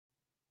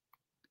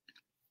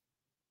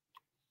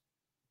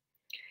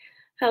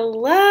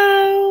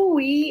Hello,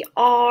 we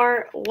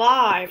are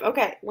live.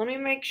 Okay, let me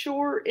make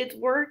sure it's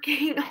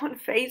working on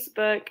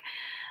Facebook.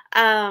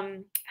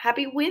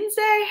 Happy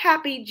Wednesday,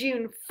 happy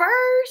June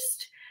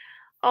 1st.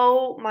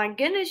 Oh my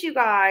goodness, you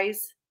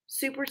guys.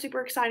 Super,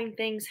 super exciting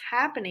things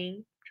happening.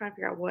 I'm trying to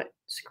figure out what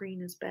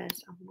screen is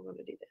best. I'm going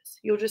to do this.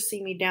 You'll just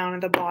see me down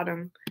at the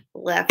bottom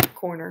left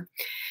corner.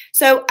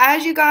 So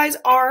as you guys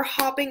are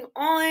hopping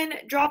on,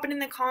 drop it in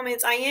the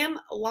comments. I am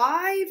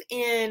live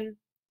in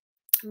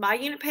my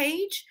unit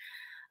page.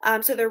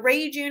 So the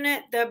Rage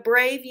unit, the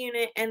Brave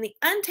unit, and the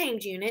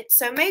Untamed unit.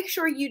 So make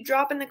sure you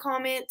drop in the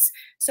comments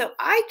so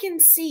I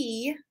can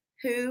see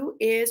who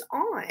is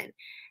on.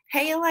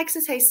 Hey,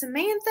 Alexis. Hey,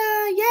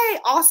 Samantha. Yay.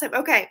 Awesome.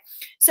 Okay.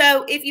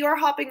 So if you are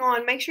hopping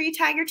on, make sure you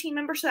tag your team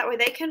member so that way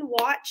they can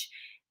watch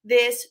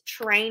this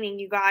training,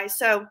 you guys.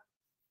 So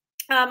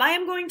I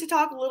am going to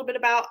talk a little bit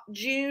about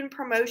June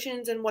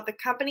promotions and what the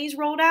company's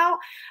rolled out,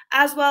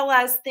 as well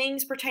as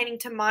things pertaining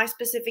to my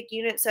specific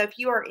unit. So if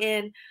you are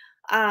in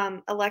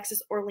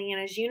Alexis or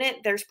Leanna's unit,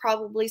 there's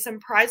probably some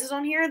prizes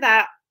on here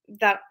that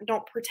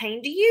don't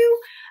pertain to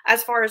you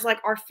as far as like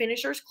our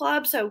finishers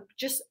club. So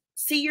just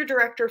see your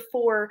director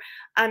for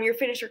your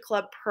finisher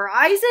club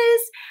prizes.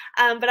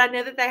 But I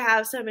know that they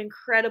have some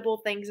incredible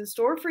things in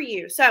store for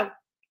you. So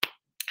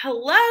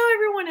hello,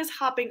 everyone is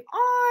hopping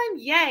on.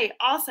 Yay,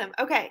 awesome.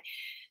 Okay,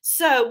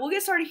 so we'll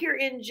get started here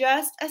in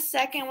just a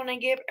second when I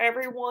give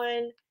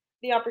everyone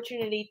the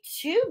opportunity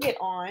to get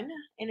on,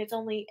 and it's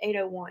only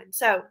 8:01.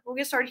 So we'll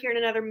get started here in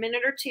another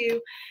minute or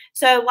two.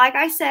 So like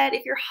I said,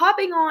 if you're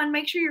hopping on,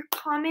 make sure you're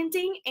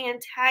commenting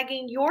and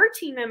tagging your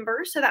team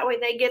members so that way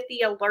they get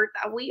the alert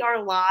that we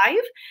are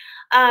live.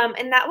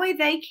 And that way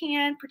they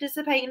can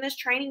participate in this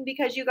training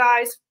because you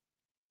guys,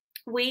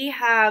 we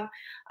have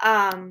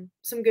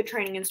some good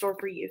training in store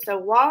for you. So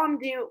while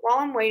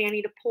I'm waiting, I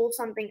need to pull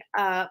something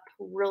up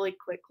really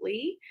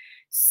quickly.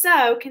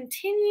 So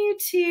continue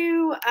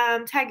to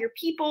tag your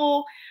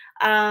people,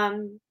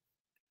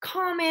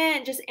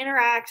 comment, just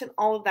interact, and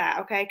all of that.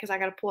 Okay, because I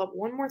got to pull up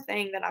one more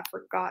thing that I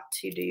forgot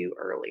to do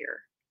earlier.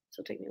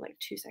 So it'll take me like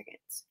 2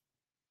 seconds.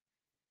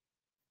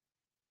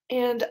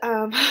 And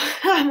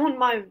I'm on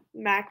my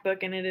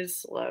MacBook and it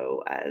is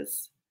slow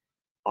as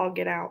all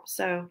get out.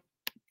 So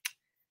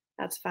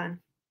that's fun.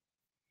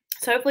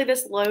 So hopefully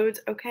this loads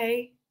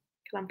okay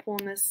because I'm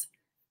pulling this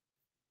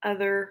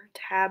other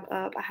tab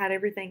up. I had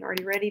everything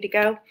already ready to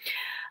go.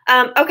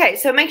 Okay,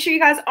 so make sure you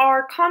guys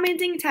are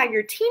commenting, tag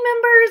your team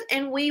members,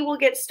 and we will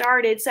get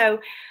started.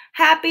 So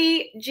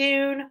happy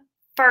June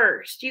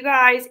 1st. You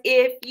guys,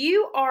 if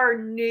you are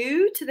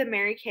new to the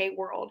Mary Kay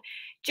world,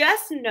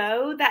 just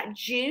know that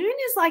June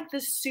is like the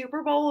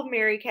Super Bowl of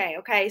Mary Kay,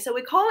 okay? So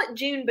we call it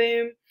June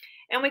Boom,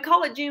 and we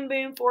call it June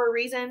Boom for a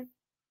reason,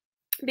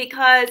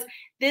 because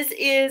this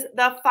is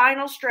the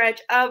final stretch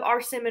of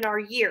our seminar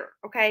year,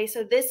 okay?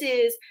 So this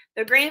is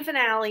the grand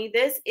finale.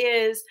 This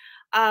is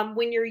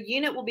when your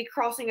unit will be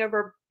crossing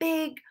over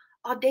big,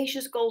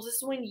 audacious goals. This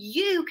is when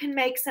you can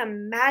make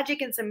some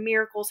magic and some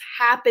miracles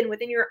happen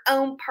within your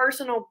own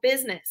personal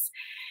business.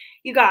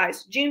 You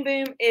guys, June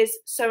Boom is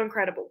so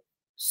incredible.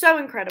 So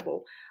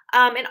incredible.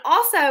 And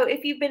also,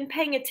 if you've been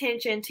paying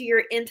attention to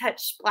your InTouch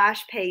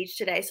splash page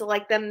today, so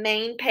like the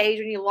main page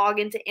when you log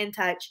into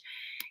InTouch,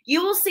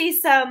 you will see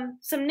some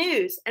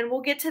news, and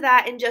we'll get to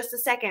that in just a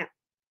second.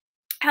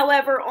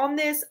 However, on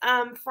this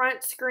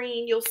front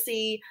screen, you'll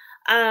see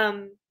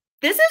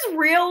this is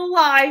real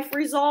life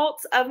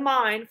results of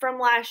mine from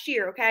last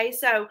year, okay?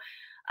 So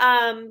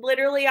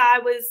literally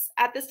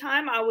at this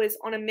time, I was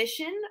on a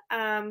mission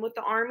with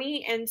the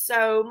Army, and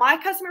so my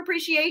customer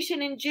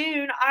appreciation in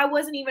June, I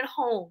wasn't even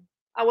home.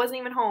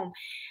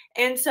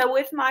 And so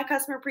with my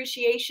customer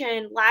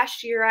appreciation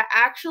last year, I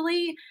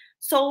actually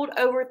sold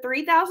over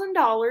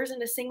 $3,000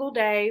 in a single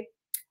day.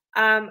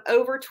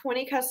 Over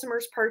 20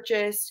 customers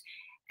purchased.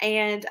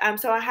 And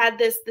so I had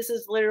this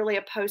is literally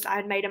a post I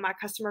had made in my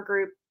customer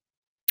group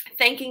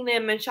thanking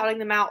them and shouting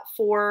them out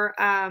for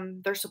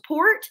their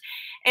support.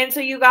 And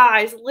so you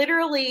guys,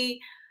 literally,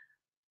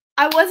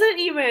 I wasn't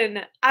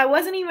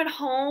even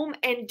home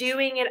and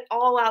doing it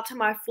all out to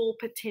my full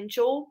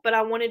potential, but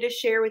I wanted to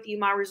share with you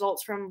my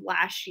results from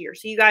last year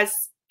so you guys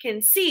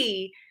can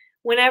see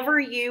whenever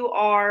you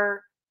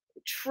are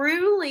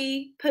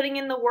truly putting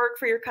in the work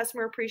for your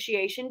customer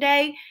appreciation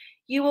day,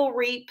 you will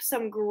reap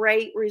some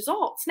great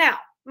results. Now,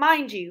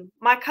 mind you,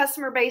 my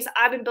customer base,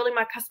 I've been building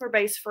my customer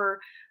base for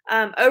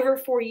over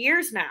 4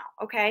 years now.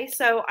 Okay.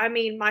 So, I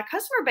mean, my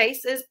customer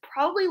base is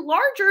probably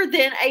larger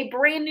than a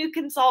brand new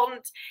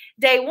consultant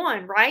day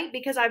one, right?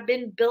 Because I've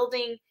been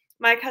building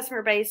my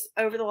customer base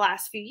over the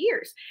last few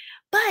years.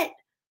 But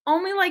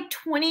only like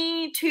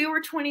 22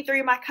 or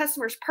 23 of my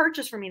customers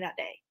purchased from me that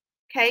day.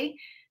 Okay.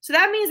 So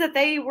that means that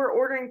they were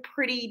ordering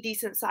pretty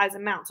decent size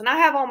amounts. And I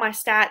have all my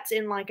stats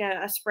in like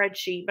a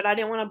spreadsheet, but I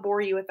didn't want to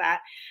bore you with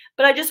that.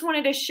 But I just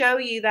wanted to show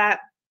you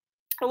that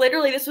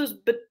literally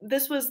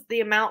this was the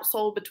amount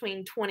sold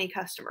between 20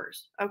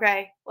 customers.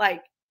 Okay.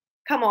 Like,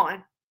 come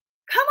on.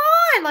 Come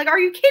on, like, are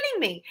you kidding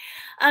me?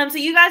 So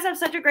you guys have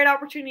such a great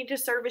opportunity to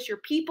service your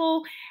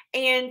people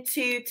and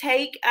to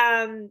take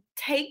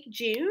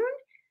June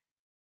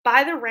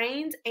by the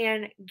reins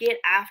and get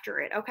after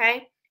it,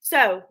 okay?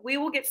 So we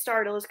will get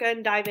started. Let's go ahead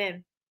and dive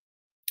in.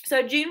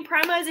 So June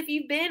promos, if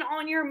you've been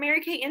on your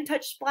Mary Kay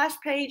InTouch splash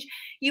page,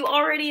 you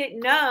already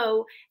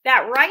know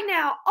that right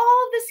now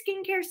all of the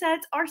skincare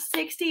sets are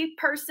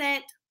 60%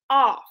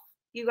 off,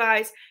 you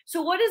guys.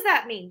 So what does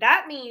that mean?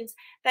 That means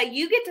that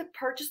you get to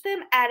purchase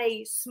them at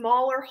a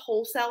smaller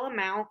wholesale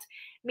amount,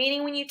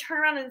 meaning when you turn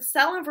around and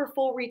sell them for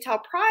full retail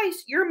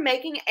price, you're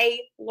making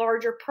a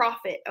larger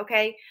profit,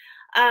 okay?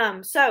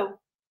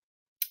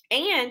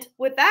 And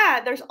with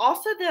that, there's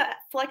also the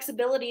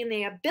flexibility and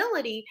the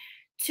ability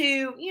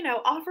to,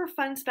 offer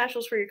fun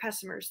specials for your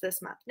customers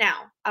this month.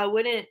 Now, I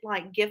wouldn't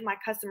like give my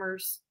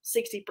customers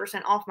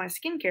 60% off my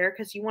skincare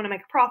because you want to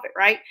make a profit,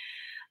 right?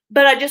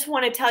 But I just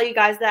want to tell you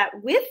guys that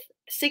with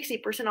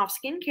 60% off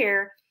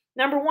skincare,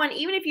 number one,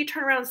 even if you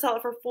turn around and sell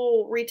it for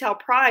full retail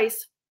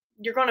price,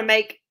 you're going to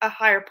make a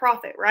higher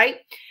profit, right?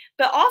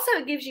 But also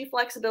it gives you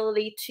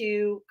flexibility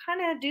to kind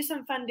of do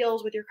some fun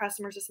deals with your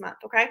customers this month,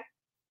 okay?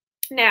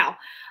 Now,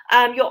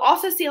 you'll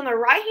also see on the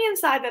right-hand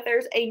side that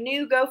there's a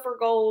new Go for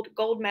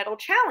Gold medal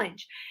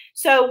challenge.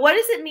 So what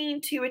does it mean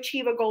to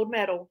achieve a gold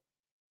medal?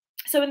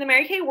 So in the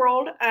Mary Kay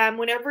world,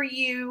 whenever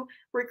you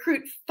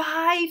recruit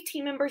 5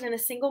 team members in a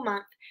single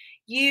month,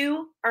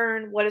 you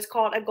earn what is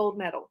called a gold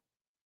medal.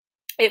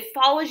 It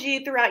follows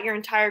you throughout your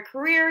entire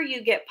career.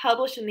 You get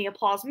published in the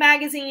Applause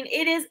magazine.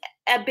 It is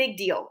a big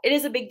deal. It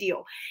is a big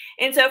deal.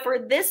 And so for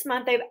this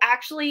month, they've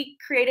actually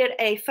created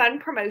a fun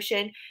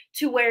promotion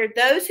to where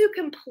those who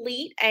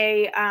complete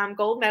a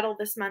gold medal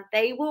this month,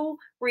 they will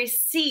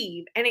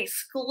receive an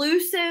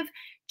exclusive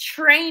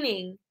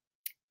training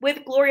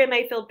with Gloria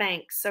Mayfield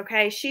Banks,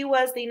 okay? She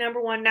was the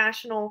 #1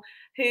 national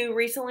who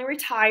recently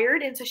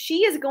retired, and so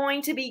she is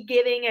going to be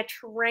giving a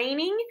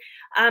training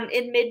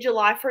in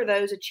mid-July for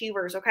those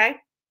achievers, okay?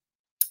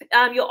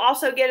 You'll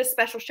also get a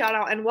special shout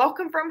out and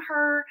welcome from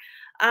her,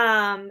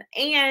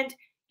 and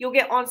you'll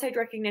get on-stage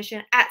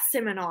recognition at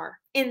Seminar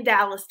in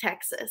Dallas,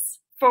 Texas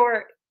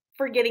for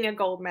getting a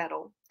gold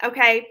medal,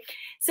 okay?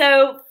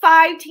 So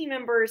 5 team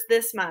members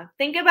this month.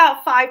 Think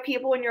about 5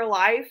 people in your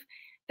life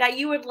that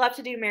you would love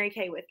to do Mary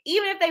Kay with,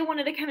 even if they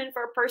wanted to come in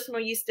for a personal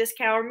use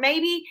discount, or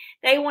maybe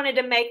they wanted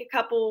to make a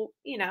couple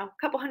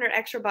hundred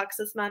extra bucks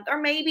this month, or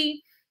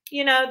maybe,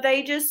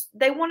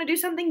 they want to do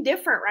something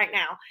different right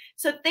now.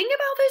 So think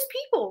about those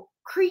people.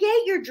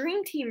 Create your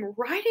dream team.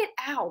 Write it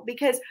out,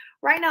 because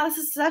right now this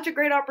is such a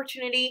great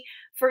opportunity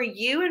for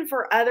you and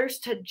for others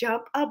to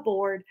jump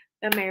aboard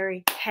the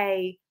Mary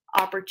Kay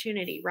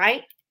opportunity,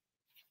 right?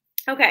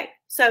 Okay,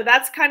 so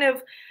that's kind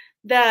of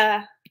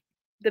the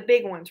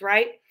big ones,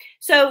 right?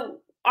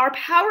 So our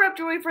Power Up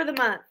jewelry for the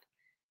month.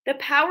 The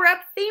Power Up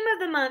theme of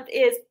the month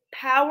is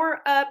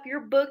power up your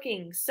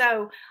bookings.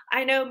 So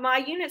I know my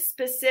unit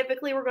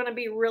specifically, we're going to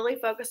be really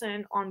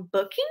focusing on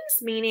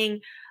bookings, meaning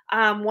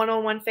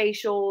one-on-one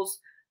facials,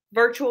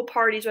 virtual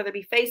parties, whether it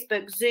be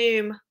Facebook,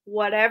 Zoom,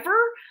 whatever.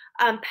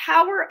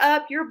 Power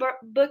up your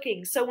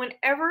bookings. So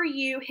whenever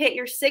you hit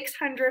your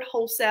 600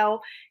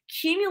 wholesale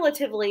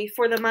cumulatively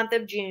for the month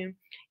of June,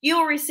 you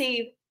will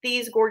receive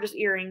these gorgeous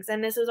earrings.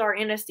 And this is our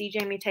NSD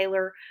Jamie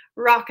Taylor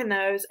rocking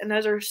those. And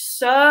those are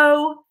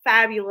so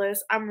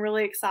fabulous. I'm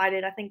really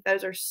excited. I think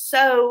those are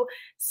so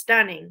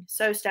stunning.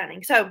 So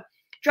stunning. So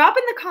drop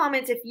in the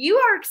comments if you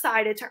are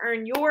excited to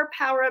earn your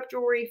Power Up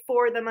jewelry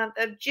for the month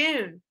of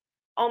June.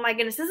 Oh my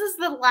goodness. This is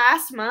the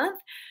last month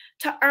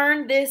to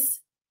earn this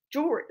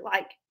jewelry.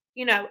 Like,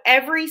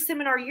 every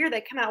seminar year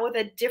they come out with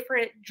a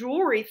different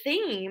jewelry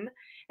theme.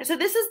 And so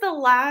this is the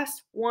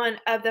last one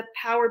of the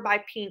Powered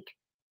by Pink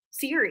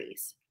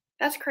series.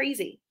 That's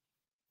crazy.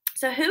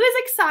 So who is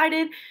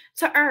excited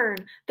to earn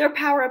their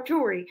Power Up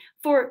jewelry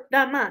for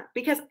the month?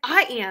 Because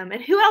I am.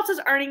 And who else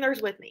is earning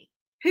theirs with me?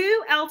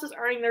 Who else is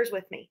earning theirs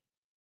with me?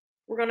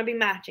 We're going to be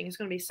matching. It's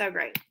going to be so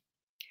great.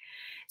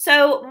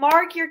 So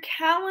mark your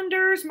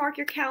calendars. Mark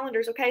your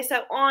calendars. Okay.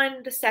 So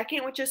on the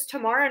 2nd, which is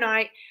tomorrow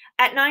night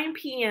at 9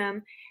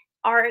 p.m.,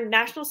 our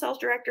National Sales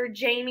Director,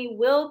 Jamie,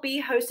 will be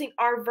hosting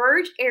our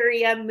Verge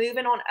area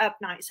Moving On Up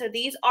night. So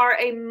these are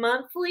a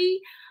monthly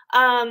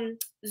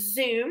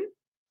Zoom.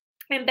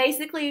 And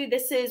basically,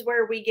 this is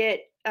where we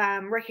get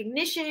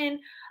recognition.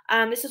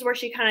 This is where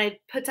she kind of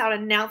puts out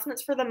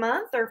announcements for the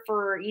month, or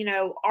for,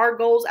 our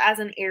goals as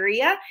an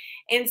area.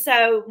 And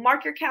so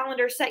mark your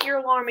calendar, set your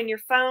alarm in your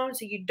phone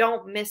so you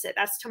don't miss it.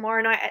 That's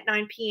tomorrow night at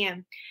 9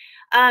 p.m.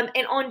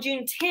 And on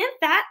June 10th,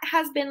 that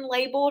has been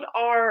labeled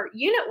our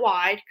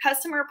unit-wide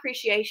Customer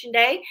Appreciation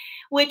Day,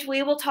 which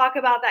we will talk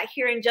about that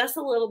here in just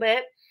a little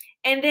bit.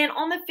 And then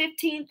on the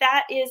 15th,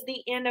 that is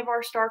the end of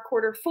our Star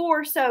Quarter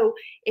 4. So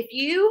if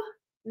you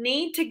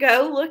need to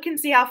go look and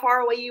see how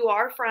far away you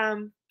are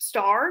from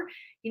Star,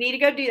 you need to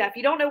go do that. If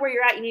you don't know where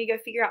you're at, you need to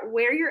go figure out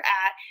where you're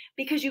at,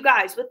 because you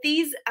guys, with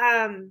these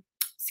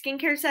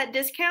skincare set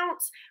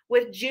discounts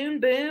with June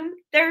Boom,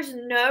 there's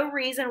no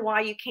reason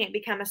why you can't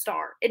become a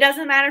star. It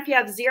doesn't matter if you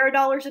have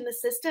 $0 in the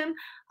system.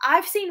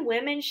 I've seen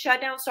women shut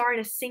down Star in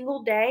a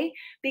single day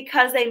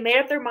because they made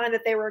up their mind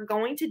that they were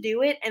going to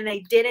do it and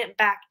they didn't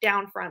back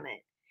down from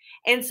it.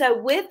 And so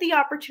with the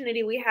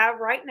opportunity we have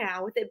right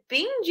now, with it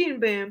being June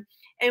Boom,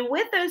 and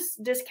with those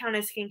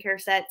discounted skincare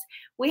sets,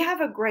 we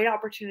have a great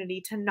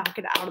opportunity to knock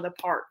it out of the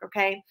park,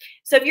 okay?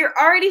 So if you're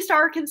already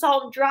Star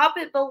Consultant, drop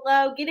it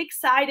below. Get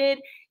excited.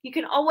 You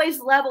can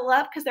always level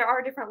up because there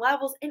are different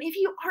levels. And if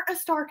you aren't a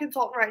Star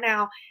Consultant right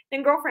now,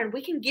 then girlfriend,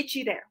 we can get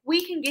you there.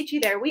 We can get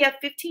you there. We have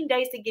 15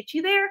 days to get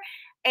you there,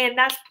 and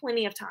that's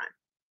plenty of time.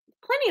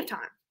 Plenty of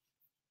time.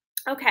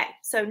 Okay,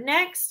 so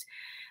next,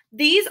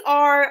 these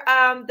are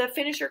the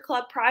Finisher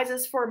Club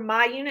prizes for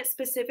my unit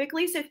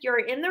specifically. So if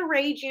you're in the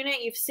Rage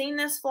unit, you've seen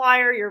this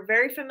flyer, you're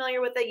very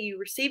familiar with it, you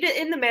received it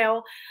in the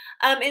mail.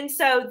 And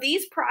so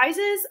these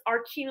prizes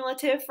are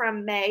cumulative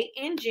from May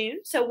and June.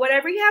 So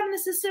whatever you have in the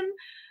system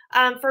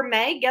for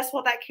May, guess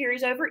what, that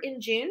carries over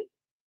in June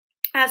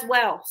as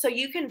well. So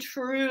you can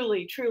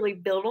truly, truly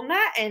build on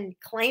that and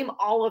claim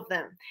all of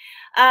them.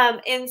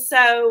 And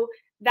so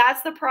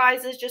that's the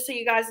prizes, just so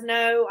you guys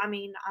know. I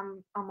mean,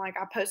 I'm like,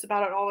 I post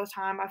about it all the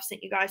time. I've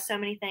sent you guys so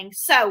many things.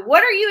 So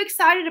what are you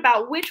excited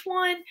about? Which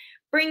one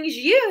brings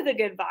you the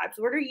good vibes?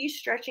 What are you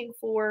stretching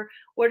for?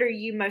 What are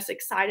you most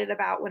excited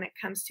about when it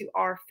comes to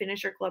our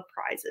Finisher Club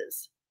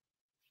prizes?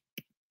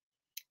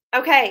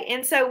 Okay,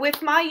 and so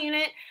with my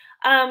unit,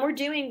 we're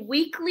doing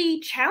weekly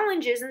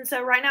challenges. And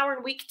so right now we're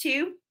in week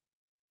 2.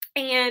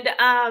 And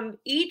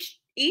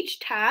each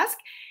task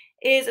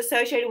is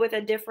associated with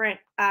a different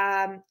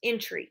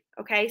entry.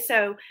 Okay,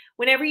 so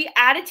whenever you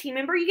add a team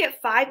member, you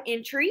get 5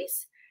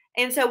 entries.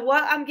 And so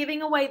what I'm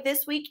giving away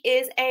this week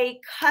is a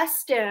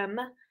custom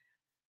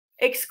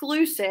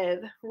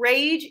exclusive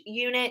Rage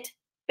unit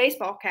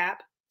baseball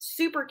cap.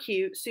 Super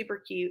cute,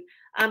 super cute.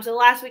 So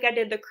last week I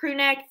did the crew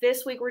neck.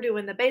 This week we're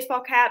doing the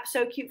baseball cap.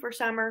 So cute for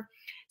summer.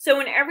 So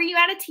whenever you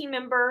add a team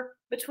member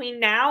between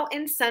now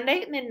and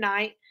Sunday at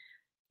midnight,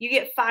 you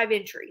get 5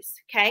 entries,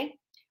 okay?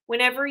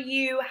 Whenever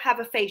you have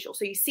a facial,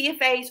 so you see a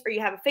face, or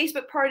you have a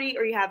Facebook party,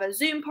 or you have a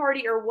Zoom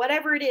party, or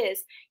whatever it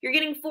is, you're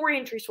getting 4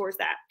 entries towards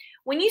that.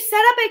 When you set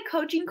up a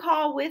coaching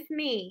call with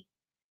me,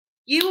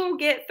 you will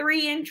get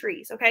 3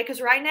 entries, okay?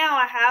 Because right now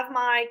I have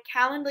my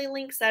Calendly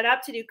link set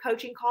up to do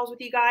coaching calls with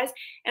you guys.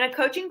 And a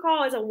coaching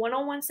call is a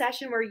one-on-one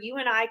session where you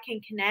and I can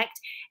connect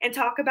and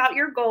talk about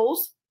your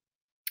goals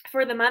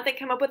for the month and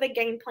come up with a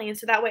game plan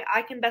so that way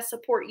I can best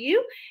support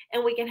you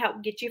and we can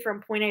help get you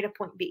from point A to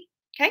point B.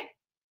 Okay?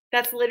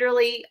 That's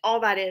literally all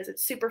that is.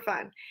 It's super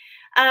fun.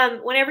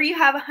 Whenever you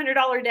have a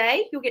 $100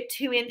 day, you'll get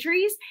 2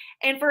 entries.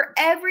 And for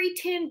every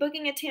 10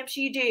 booking attempts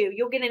you do,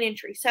 you'll get an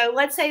entry. So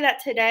let's say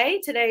that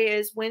today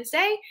is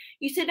Wednesday,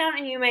 you sit down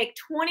and you make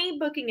 20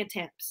 booking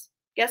attempts.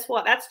 Guess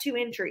what? That's 2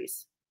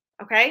 entries.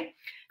 Okay?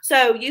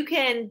 So you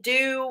can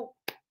do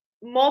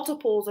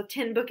multiples of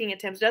 10 booking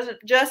attempts. It doesn't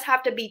just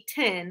have to be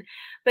 10,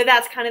 but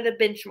that's kind of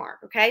the benchmark.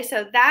 Okay,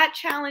 so that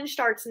challenge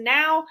starts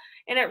now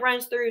and it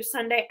runs through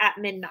Sunday at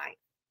midnight.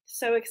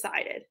 So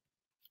excited.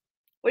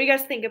 What do you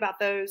guys think about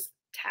those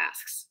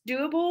tasks?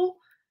 Doable?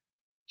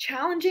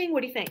 Challenging?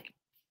 What do you think?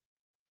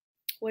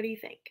 What do you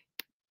think?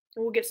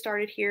 We'll get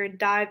started here and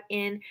dive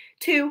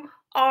into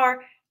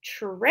our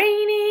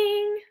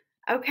training.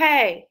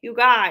 Okay, you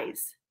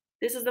guys,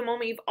 this is the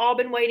moment you've all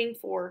been waiting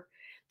for.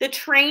 The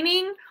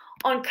training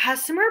on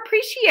Customer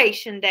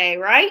Appreciation Day,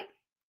 right?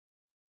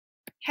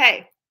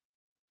 Okay.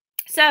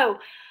 So,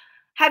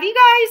 have you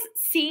guys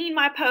seen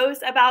my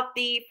post about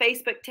the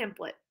Facebook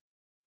template?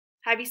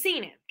 Have you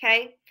seen it?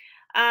 Okay.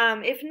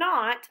 If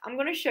not, I'm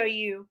going to show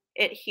you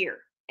it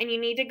here. And you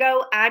need to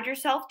go add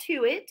yourself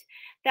to it.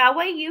 That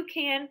way you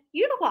can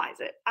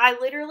utilize it. I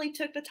literally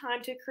took the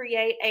time to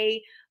create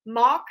a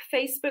mock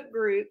Facebook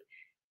group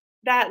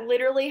that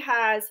literally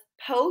has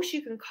posts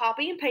you can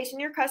copy and paste in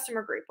your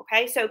customer group.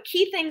 Okay, so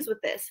key things with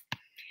this.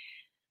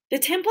 The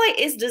template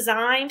is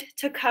designed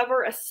to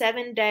cover a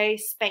 7-day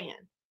span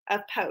of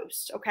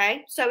posts.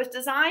 Okay, so it's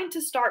designed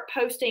to start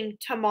posting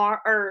tomorrow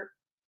or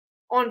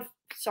on,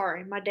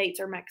 sorry, my dates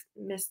are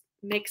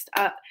mixed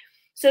up.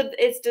 So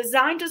it's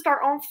designed to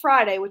start on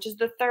Friday, which is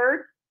the 3rd,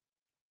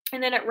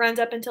 and then it runs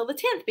up until the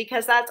 10th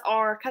because that's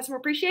our Customer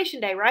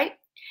Appreciation Day, right?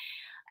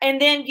 And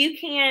then you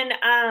can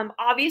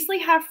obviously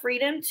have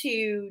freedom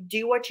to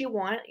do what you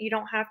want. You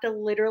don't have to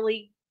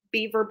literally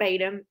be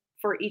verbatim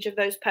for each of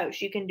those posts.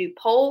 You can do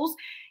polls.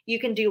 You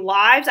can do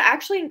lives. I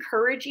actually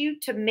encourage you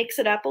to mix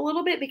it up a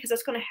little bit because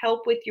that's going to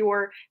help with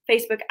your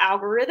Facebook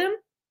algorithm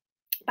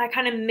by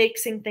kind of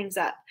mixing things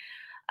up.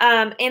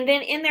 And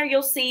then in there,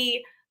 you'll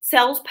see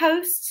sales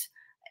posts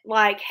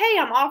like, hey,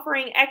 I'm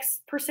offering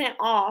X%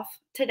 off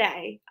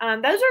today.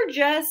 Those are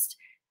just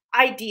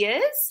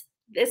ideas.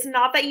 It's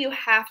not that you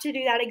have to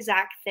do that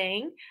exact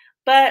thing,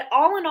 but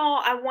all in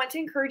all, I want to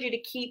encourage you to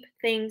keep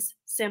things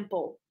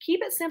simple.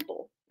 Keep it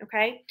simple,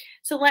 okay?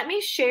 So let me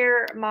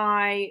share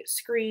my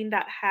screen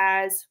that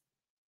has,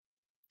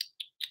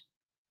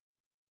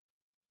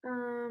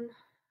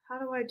 how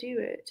do I do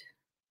it?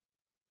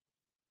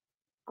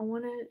 I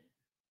want to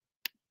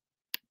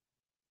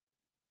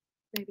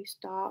maybe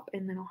stop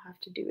and then I'll have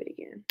to do it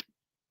again.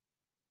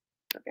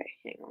 Okay,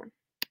 hang on.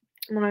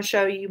 I'm going to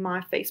show you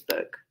my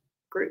Facebook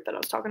group that I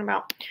was talking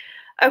about.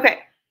 Okay.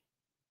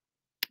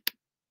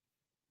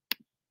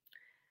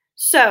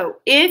 So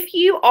if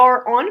you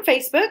are on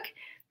Facebook,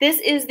 this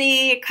is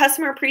the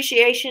Customer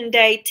Appreciation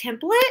Day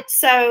template.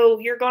 So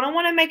you're going to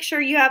want to make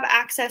sure you have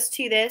access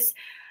to this.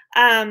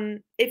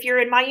 If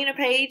you're in my unit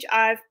page,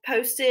 I've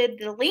posted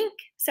the link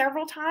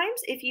several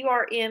times. If you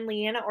are in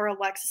Leanna or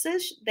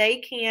Alexis's, they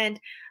can,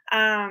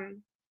 I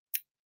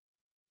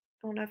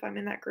don't know if I'm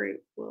in that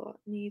group. Well,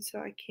 so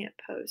I can't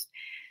post.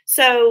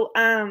 So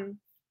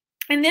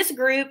in this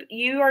group,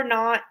 you are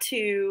not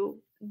to,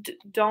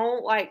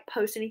 don't like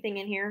post anything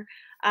in here.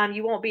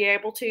 You won't be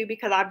able to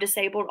because I've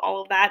disabled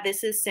all of that.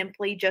 This is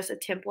simply just a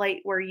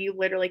template where you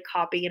literally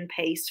copy and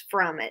paste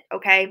from it,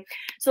 okay?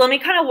 So let me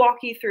kind of walk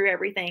you through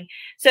everything.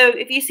 So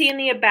if you see in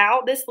the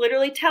about, this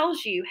literally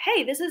tells you,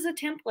 hey, this is a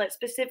template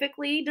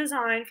specifically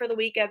designed for the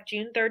week of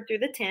June 3rd through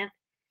the 10th.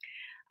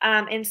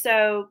 And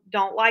so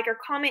don't like or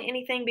comment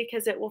anything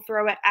because it will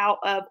throw it out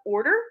of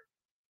order.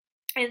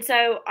 And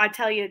so I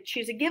tell you,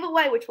 choose a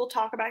giveaway, which we'll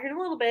talk about here in a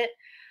little bit.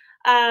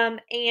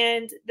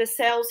 And the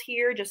sales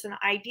here, just an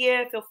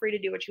idea. Feel free to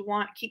do what you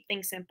want. Keep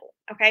things simple.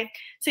 Okay.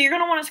 So you're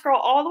going to want to scroll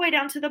all the way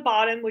down to the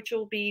bottom, which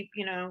will be,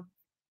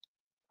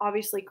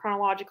 obviously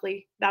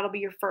chronologically, that'll be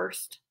your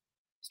first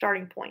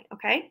starting point.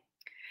 Okay.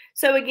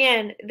 So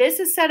again,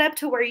 this is set up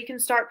to where you can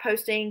start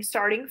posting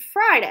starting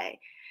Friday.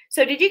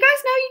 So did you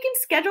guys know you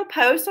can schedule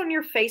posts on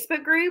your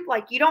Facebook group?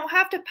 Like you don't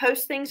have to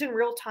post things in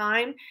real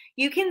time.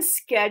 You can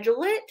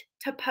schedule it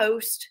to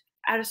post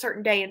at a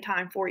certain day and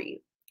time for you.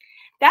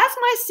 That's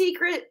my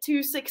secret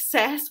to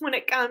success when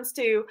it comes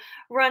to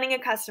running a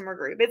customer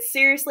group. It's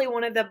seriously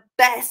one of the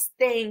best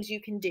things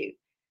you can do.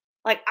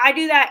 Like I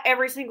do that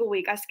every single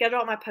week. I schedule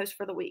out my posts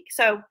for the week.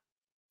 So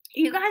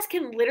you guys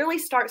can literally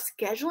start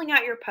scheduling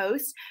out your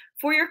posts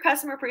for your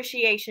Customer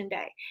Appreciation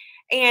Day.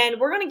 And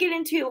we're going to get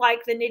into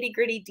like the nitty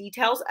gritty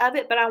details of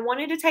it, but I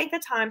wanted to take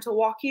the time to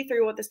walk you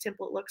through what this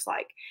template looks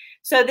like.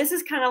 So this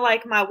is kind of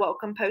like my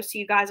welcome post to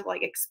you guys of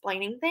like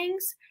explaining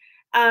things.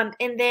 And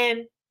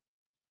then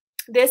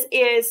this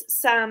is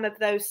some of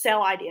those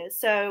sale ideas.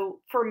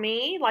 So for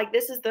me, like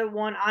this is the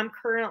one I'm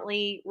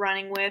currently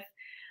running with.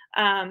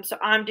 So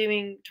I'm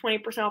doing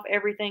 20% off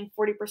everything,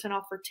 40%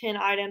 off for 10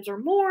 items or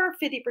more,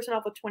 50%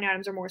 off with 20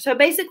 items or more. So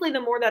basically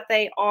the more that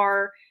they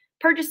are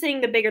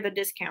purchasing, the bigger the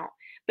discount.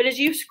 But as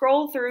you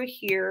scroll through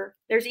here,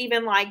 there's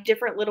even like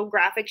different little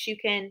graphics you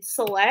can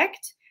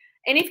select.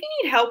 And if you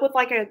need help with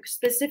like a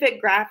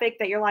specific graphic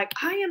that you're like,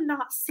 I am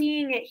not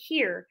seeing it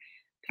here,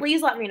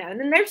 please let me know. And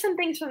then there's some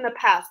things from the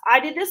past. I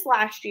did this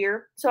last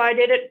year, so I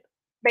did it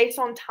based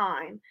on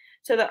time.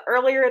 So the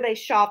earlier they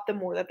shop, the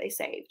more that they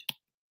saved.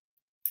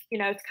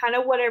 It's kind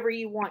of whatever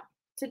you want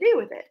to do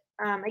with it.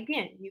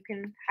 Again, you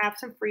can have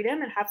some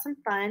freedom and have some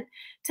fun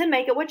to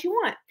make it what you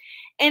want.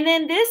 And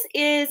then this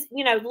is,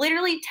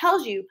 literally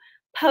tells you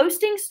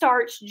posting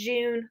starts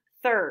June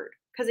 3rd.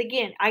 Because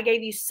again, I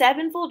gave you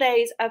 7 full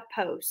days of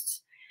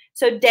posts.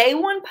 So day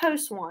 1,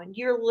 post 1,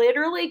 you're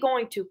literally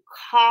going to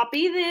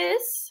copy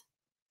this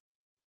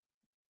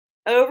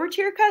over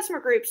to your customer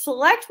group,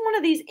 select one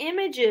of these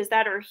images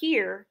that are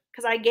here,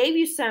 because I gave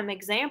you some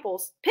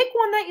examples. Pick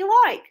one that you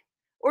like.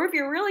 Or if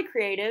you're really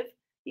creative,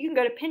 you can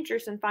go to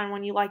Pinterest and find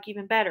one you like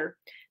even better.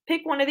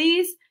 Pick one of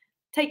these,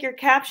 take your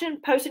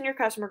caption, post in your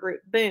customer group.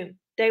 Boom.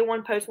 Day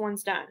 1, post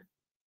 1's done.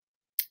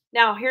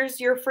 Now, here's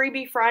your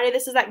Freebie Friday.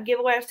 This is that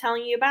giveaway I was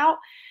telling you about.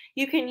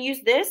 You can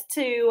use this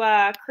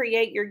to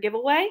create your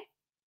giveaway.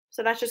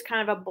 So that's just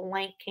kind of a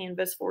blank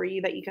canvas for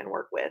you that you can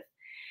work with.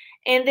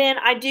 And then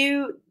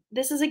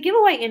this is a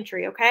giveaway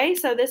entry, okay?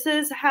 So this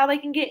is how they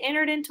can get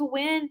entered in to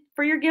win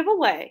for your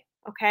giveaway,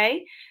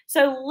 okay?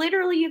 So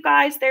literally, you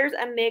guys, there's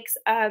a mix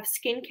of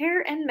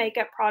skincare and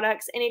makeup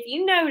products. And if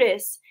you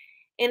notice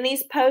in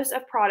these posts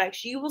of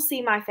products, you will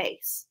see my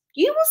face.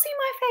 You will see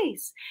my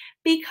face.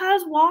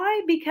 Because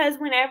why? Because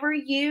whenever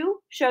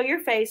you show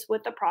your face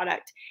with the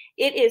product,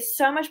 it is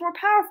so much more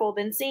powerful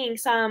than seeing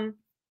some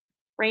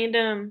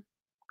random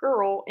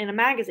girl in a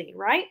magazine,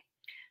 right?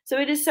 So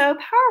it is so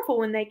powerful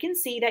when they can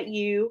see that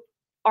you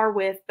are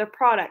with the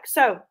product.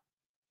 So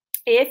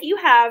if you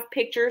have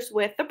pictures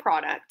with the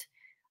product,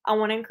 I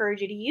want to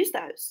encourage you to use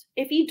those.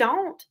 If you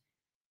don't,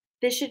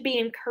 this should be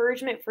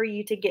encouragement for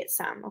you to get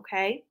some,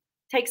 okay?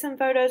 Take some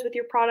photos with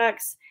your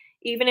products.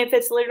 Even if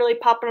it's literally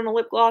popping on a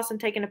lip gloss and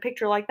taking a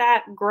picture like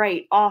that,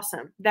 great,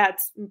 awesome.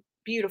 That's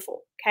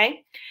beautiful,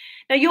 okay?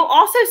 Now, you'll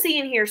also see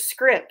in here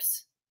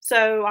scripts.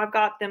 So I've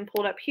got them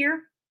pulled up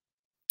here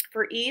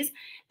for ease.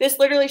 This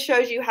literally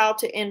shows you how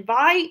to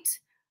invite,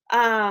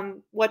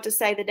 what to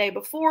say the day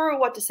before,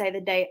 what to say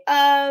the day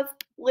of,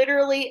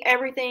 literally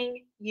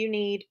everything you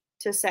need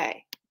to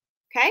say,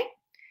 okay?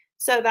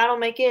 So that'll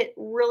make it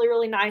really,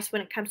 really nice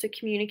when it comes to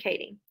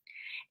communicating.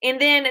 And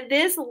then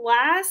this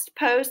last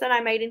post that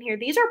I made in here,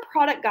 these are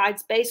product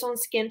guides based on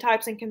skin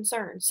types and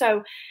concerns.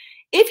 So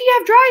if you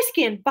have dry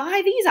skin,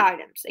 buy these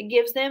items. It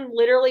gives them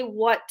literally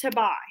what to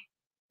buy.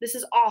 This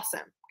is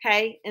awesome.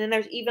 Okay. And then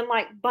there's even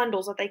like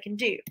bundles that they can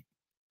do.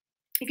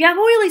 If you have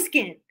oily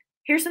skin,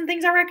 here's some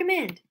things I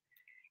recommend.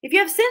 If you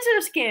have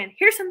sensitive skin,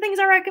 here's some things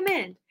I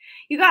recommend.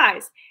 You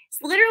guys,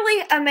 it's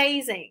literally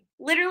amazing.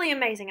 Literally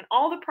amazing. And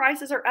all the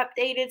prices are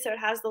updated, so it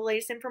has the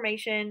latest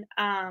information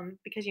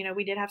because, you know,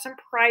 we did have some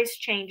price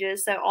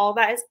changes, so all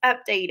that is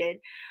updated.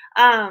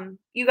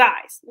 You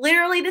guys,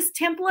 literally this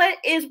template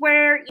is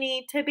where you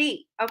need to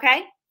be,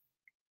 okay?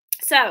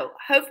 So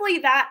hopefully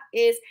that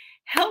is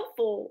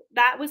helpful.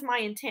 That was my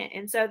intent.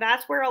 And so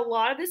that's where a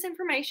lot of this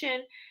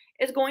information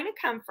is going to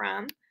come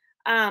from.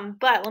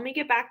 But let me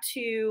get back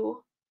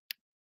to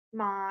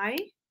my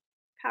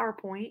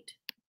PowerPoint.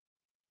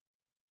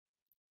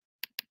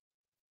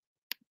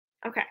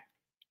 Okay.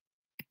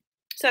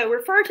 So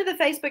refer to the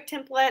Facebook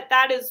template.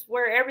 That is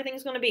where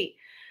everything's going to be.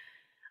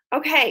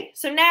 Okay.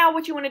 So now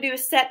what you want to do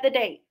is set the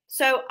date.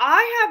 So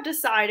I have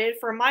decided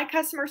for my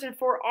customers and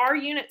for our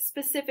unit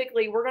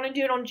specifically, we're going to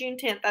do it on June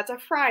 10th. That's a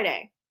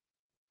Friday.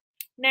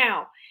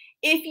 Now,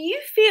 if you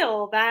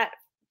feel that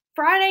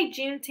Friday,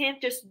 June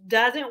 10th just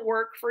doesn't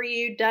work for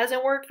you,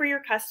 doesn't work for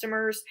your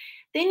customers,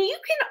 then you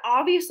can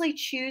obviously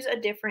choose a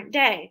different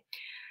day.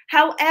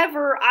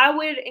 However, I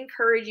would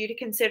encourage you to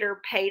consider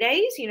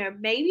paydays, you know,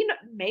 maybe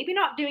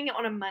not doing it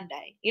on a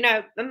Monday. You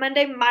know, a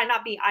Monday might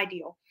not be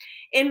ideal.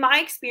 In my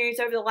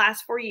experience over the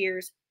last 4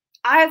 years,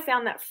 I have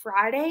found that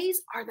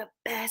Fridays are the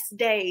best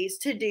days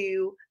to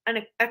do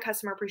a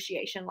customer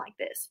appreciation like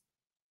this.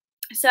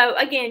 So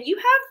again, you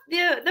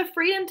have the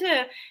freedom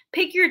to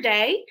pick your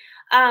day,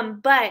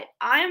 but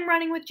I am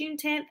running with June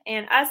 10th,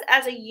 and us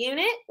as a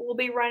unit will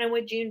be running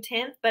with June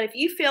 10th. But if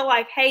you feel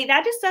like, hey,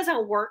 that just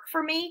doesn't work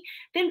for me,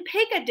 then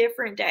pick a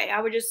different day.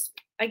 I would just,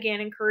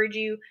 again, encourage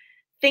you,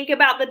 think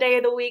about the day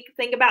of the week,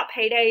 think about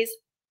paydays,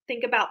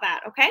 think about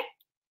that, okay?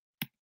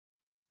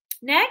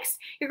 Next,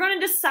 you're going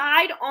to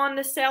decide on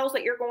the sales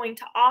that you're going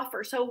to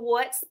offer. So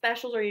what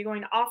specials are you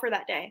going to offer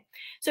that day?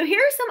 So here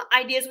are some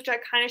ideas which I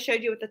kind of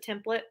showed you with the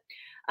template.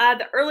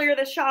 The earlier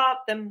the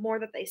shop, the more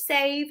that they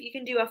save. You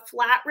can do a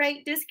flat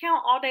rate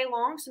discount all day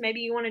long. So maybe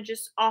you want to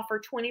just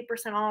offer 20%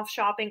 off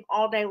shopping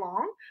all day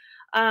long.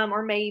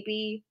 Or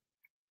maybe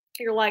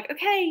you're like,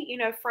 okay, you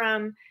know,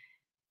 from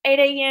 8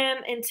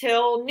 a.m.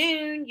 until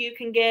noon, you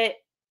can get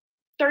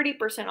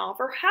 30% off,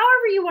 or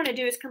however you want to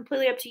do is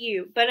completely up to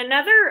you. But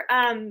another,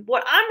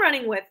 what I'm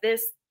running with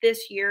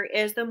this year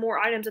is the more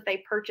items that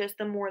they purchase,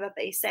 the more that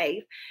they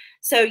save.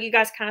 So you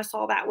guys kind of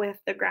saw that with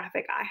the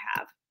graphic I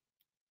have.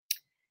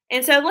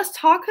 And so let's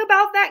talk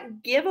about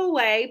that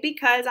giveaway,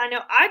 because I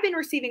know I've been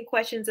receiving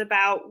questions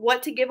about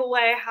what to give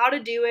away, how to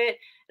do it,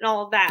 and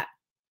all of that.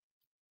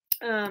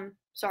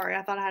 Sorry,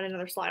 I thought I had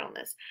another slide on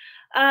this.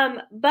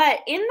 But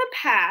in the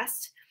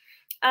past,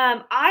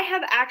 I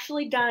have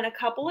actually done a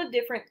couple of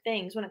different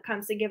things when it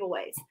comes to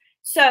giveaways.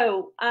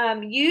 So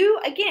you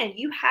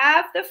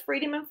have the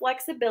freedom and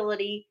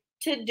flexibility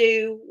to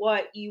do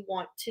what you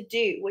want to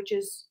do, which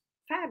is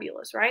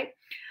fabulous, right?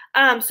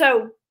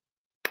 So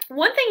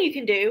one thing you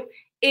can do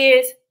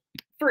is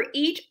for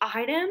each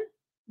item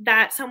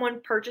that someone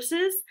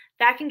purchases,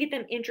 that can get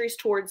them entries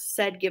towards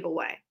said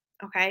giveaway,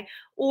 okay?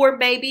 Or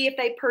maybe if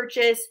they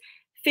purchase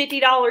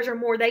 $50 or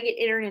more, they get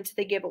entered into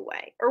the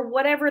giveaway, or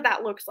whatever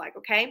that looks like,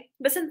 okay?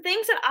 But some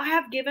things that I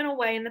have given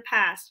away in the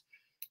past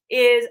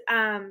is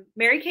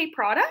Mary Kay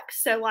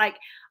products. So like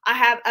I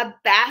have a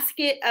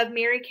basket of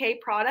Mary Kay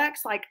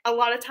products. Like a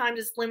lot of times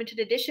it's limited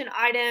edition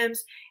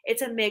items.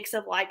 It's a mix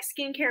of like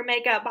skincare,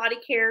 makeup, body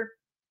care,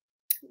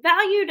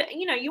 valued,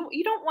 you know,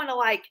 you don't want to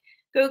like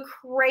go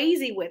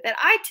crazy with it.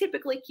 I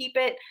typically keep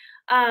it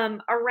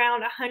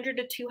around 100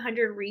 to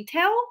 200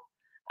 retail.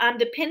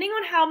 Depending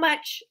on how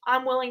much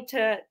I'm willing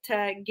to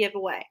give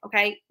away.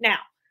 Okay. Now,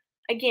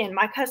 again,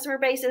 my customer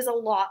base is a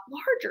lot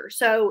larger.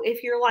 So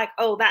if you're like,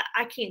 oh, that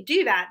I can't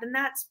do that, then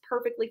that's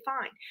perfectly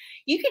fine.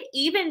 You could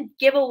even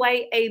give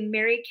away a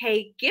Mary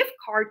Kay gift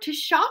card to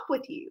shop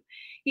with you.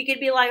 You could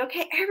be like,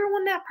 okay,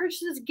 everyone that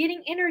purchases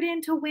getting entered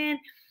in to win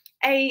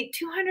a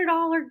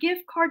 $200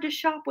 gift card to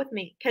shop with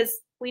me. Because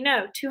we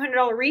know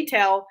 $200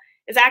 retail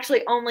is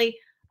actually only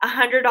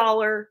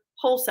 $100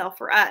 wholesale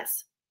for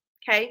us.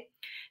 Okay.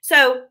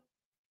 So,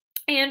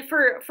 and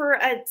for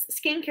a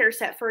skincare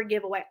set for a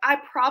giveaway, I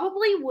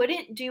probably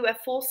wouldn't do a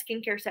full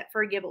skincare set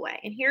for a giveaway.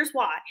 And here's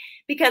why.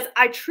 Because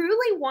I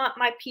truly want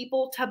my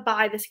people to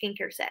buy the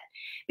skincare set.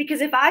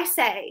 Because if I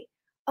say,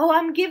 oh,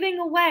 I'm giving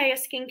away a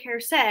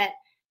skincare set,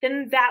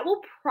 then that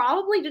will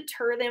probably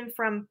deter them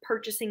from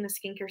purchasing the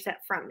skincare set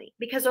from me.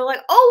 Because they're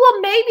like, oh,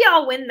 well, maybe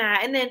I'll win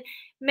that. And then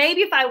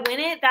maybe if I win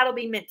it, that'll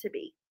be meant to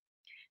be.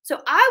 So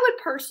I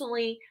would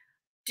personally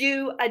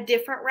do a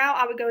different route.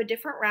 I would go a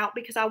different route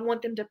because I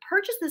want them to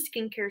purchase the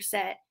skincare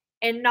set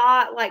and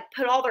not like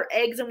put all their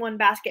eggs in one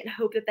basket and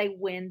hope that they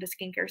win the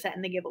skincare set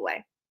in the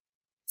giveaway.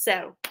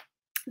 So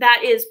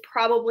that is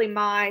probably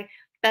my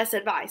best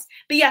advice.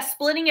 But yeah,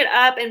 splitting it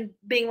up and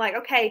being like,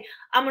 okay,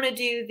 I'm going to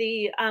do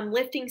the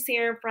lifting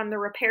serum from the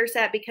repair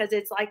set because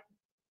it's like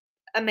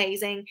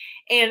amazing.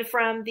 And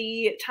from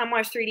the Time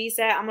Wise 3D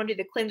set, I'm going to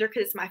do the cleanser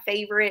because it's my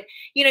favorite.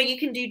 You know, you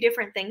can do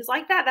different things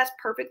like that. That's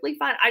perfectly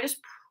fine. I just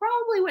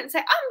probably wouldn't say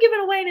I'm giving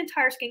away an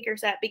entire skincare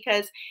set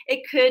because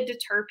it could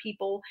deter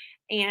people.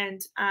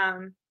 And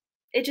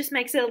it just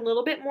makes it a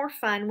little bit more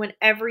fun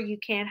whenever you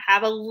can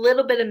have a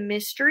little bit of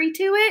mystery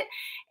to it.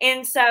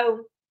 And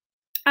so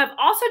I've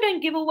also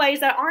done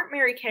giveaways that aren't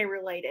Mary Kay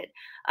related.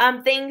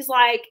 Things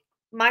like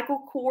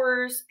Michael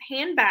Kors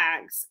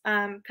handbags,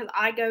 because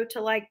I go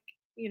to, like,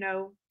 you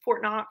know,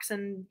 Fort Knox,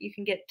 and you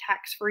can get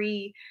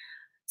tax-free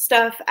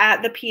stuff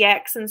at the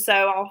PX, and so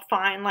I'll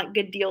find like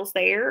good deals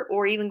there,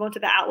 or even going to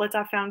the outlets,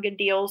 I found good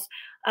deals.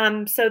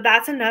 So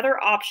that's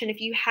another option. If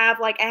you have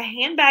like a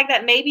handbag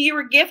that maybe you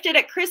were gifted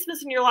at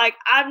Christmas and you're like,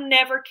 I've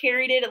never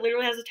carried it, it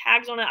literally has the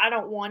tags on it, I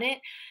don't want it,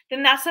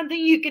 then that's something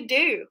you could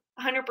do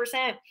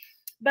 100%.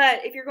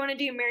 But if you're going to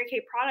do Mary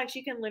Kay products,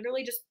 you can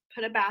literally just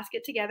put a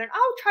basket together. And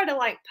I'll try to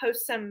like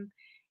post some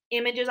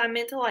images. I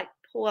meant to like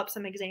pull up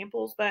some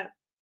examples, but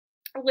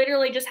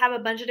literally just have a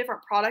bunch of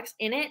different products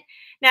in it.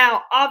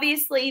 Now,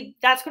 obviously,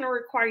 that's going to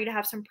require you to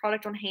have some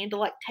product on hand to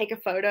like take a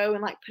photo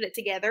and like put it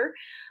together.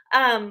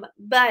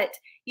 But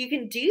you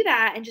can do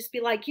that and just be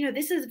like, you know,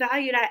 this is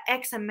valued at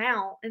X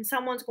amount, and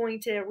someone's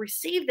going to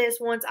receive this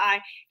once I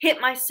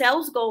hit my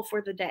sales goal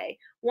for the day,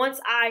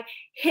 once I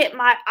hit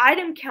my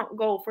item count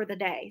goal for the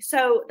day.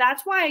 So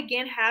that's why,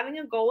 again, having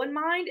a goal in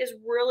mind is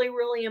really,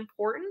 really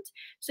important.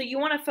 So you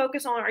want to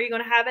focus on, are you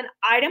going to have an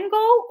item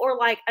goal or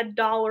like a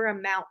dollar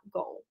amount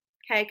goal?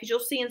 Okay, because you'll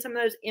see in some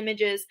of those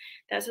images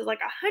that says like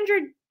a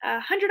hundred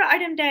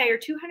item day or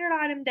 200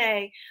 item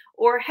day,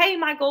 or hey,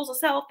 my goal is to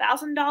sell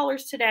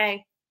 $1,000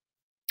 today,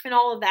 and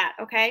all of that.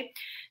 Okay,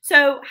 so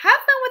have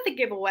fun with the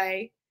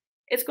giveaway.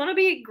 It's going to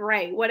be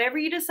great. Whatever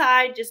you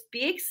decide, just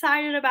be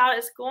excited about it.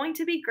 It's going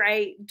to be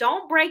great.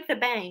 Don't break the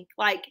bank.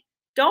 Like,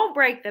 don't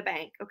break the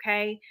bank.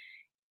 Okay,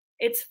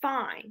 it's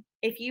fine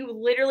if you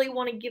literally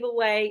want to give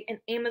away an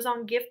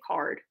Amazon gift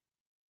card,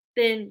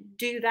 then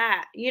do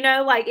that. You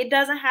know, like, it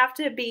doesn't have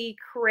to be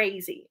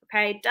crazy,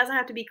 okay? It doesn't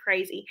have to be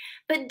crazy,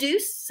 but do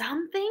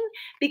something,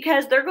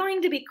 because they're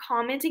going to be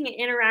commenting and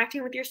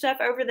interacting with your stuff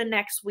over the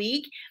next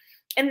week,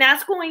 and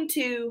that's going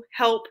to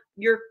help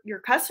your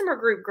customer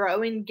group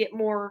grow and get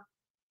more,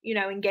 you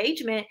know,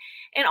 engagement,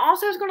 and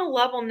also is going to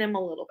love on them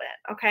a little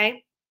bit,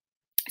 okay?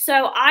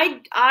 So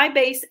I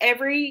base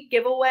every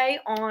giveaway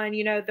on,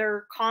 you know,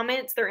 their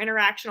comments, their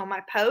interaction on my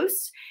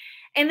posts.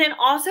 And then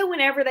also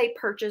whenever they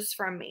purchase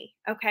from me,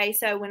 okay?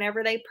 So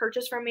whenever they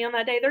purchase from me on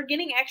that day, they're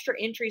getting extra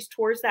entries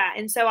towards that.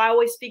 And so I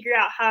always figure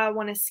out how I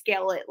want to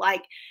scale it.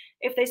 Like,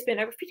 if they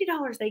spend over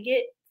 $50, they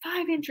get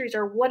 5 entries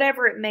or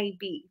whatever it may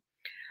be.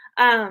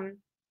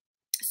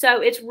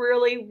 So it's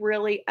really,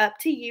 really up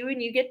to you,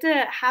 and you get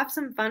to have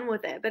some fun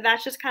with it. But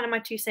that's just kind of my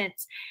 2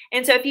 cents.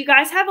 And so if you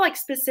guys have like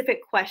specific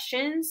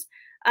questions,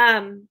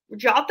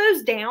 jot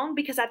those down,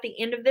 because at the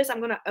end of this, I'm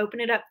going to open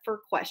it up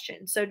for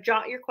questions. So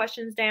jot your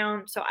questions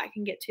down so I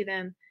can get to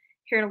them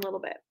here in a little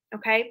bit.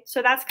 Okay.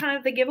 So that's kind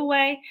of the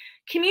giveaway.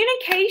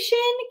 Communication,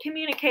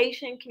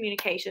 communication,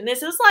 communication.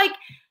 This is like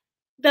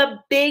the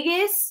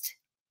biggest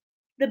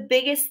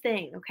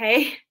thing.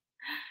 Okay.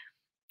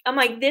 I'm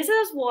like, this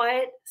is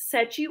what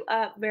sets you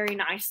up very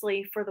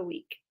nicely for the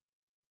week.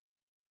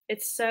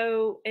 It's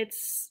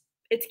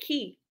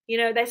key. You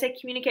know, they say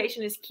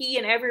communication is key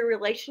in every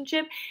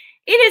relationship.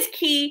 It is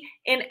key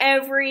in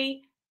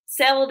every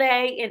sale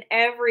day, in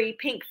every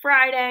Pink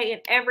Friday, in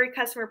every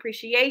customer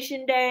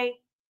appreciation day.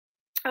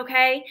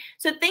 Okay.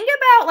 So think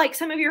about like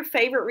some of your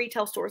favorite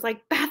retail stores,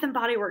 like Bath and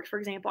Body Works, for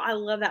example. I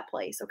love that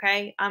place.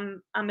 Okay.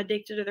 I'm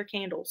addicted to their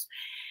candles.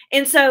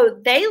 And so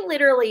they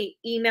literally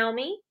email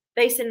me.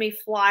 They send me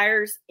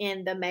flyers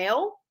in the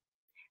mail.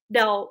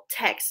 They'll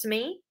text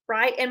me,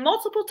 right? And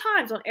multiple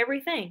times on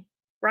everything,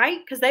 right?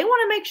 Because they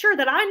want to make sure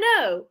that I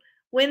know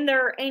when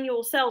their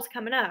annual sale's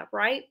coming up,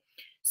 right?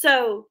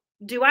 So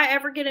do I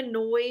ever get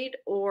annoyed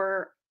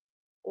or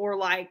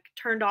like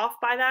turned off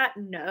by that?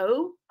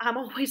 No. I'm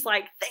always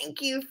like,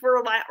 thank you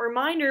for that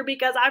reminder,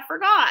 because I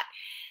forgot.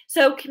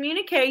 So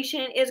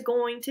communication is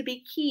going to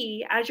be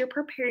key as you're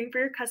preparing for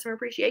your customer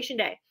appreciation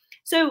day.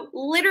 So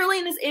literally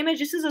in this image,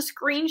 this is a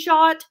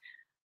screenshot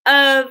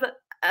of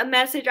a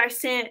message I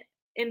sent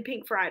in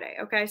Pink Friday.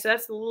 Okay. So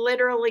that's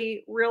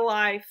literally real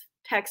life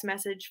text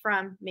message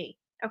from me.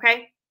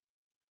 Okay.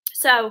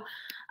 So,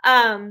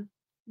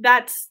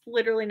 that's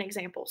literally an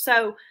example.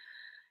 So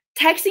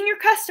texting your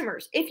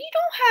customers. If you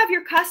don't have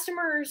your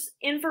customers'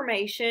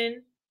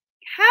 information,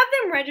 have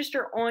them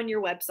register on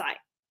your website.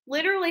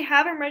 Literally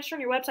have them register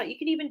on your website. You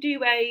could even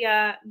do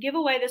a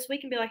giveaway this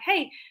week and be like,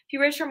 hey, if you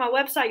register on my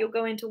website, you'll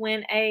go in to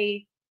win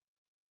a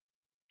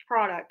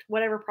product,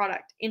 whatever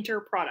product, enter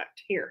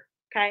product here.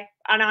 Okay.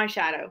 An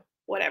eyeshadow,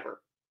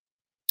 whatever.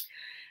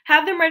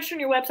 Have them register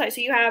on your website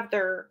so you have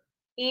their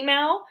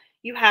email,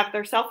 you have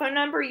their cell phone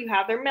number, you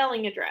have their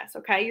mailing address.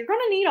 Okay. You're going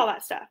to need all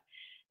that stuff.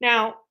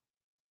 Now,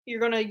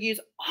 you're going to use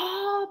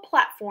all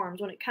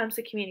platforms when it comes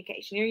to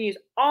communication. You're going to use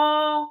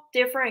all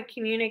different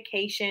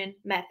communication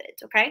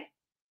methods. Okay.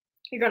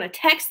 You're going to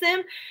text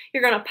them.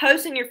 You're going to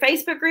post in your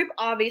Facebook group,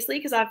 obviously,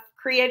 because I've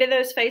created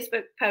those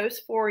Facebook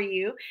posts for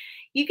you.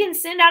 You can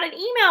send out an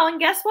email, and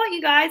guess what,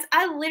 you guys?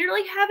 I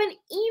literally have an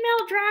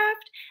email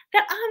draft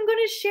that I'm going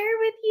to share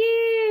with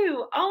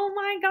you. Oh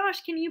my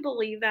gosh, can you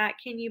believe that?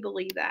 Can you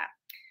believe that?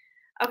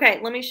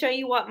 Okay, let me show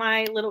you what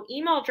my little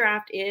email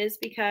draft is,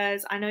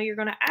 because I know you're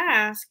going to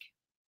ask.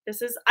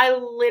 I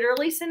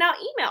literally send out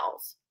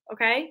emails,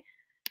 okay?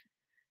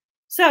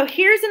 So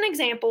here's an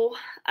example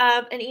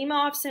of an email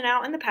I've sent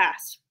out in the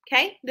past.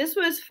 Okay, this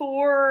was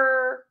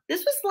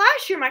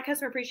last year, my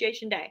Customer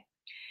Appreciation Day.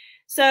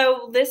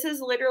 So this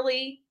is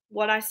literally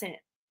what I sent.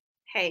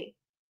 Hey,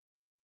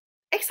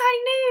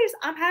 exciting news!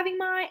 I'm having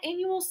my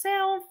annual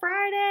sale on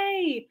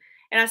Friday.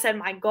 And I said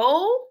my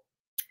goal.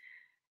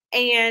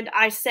 And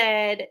I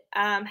said,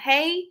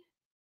 hey,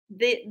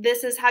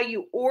 this is how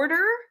you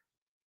order.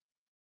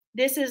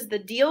 This is the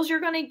deals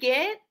you're going to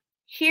get.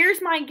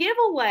 Here's my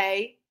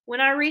giveaway. When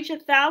I reach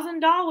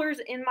 $1,000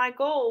 in my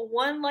goal,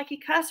 one lucky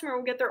customer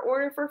will get their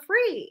order for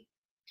free.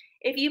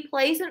 If you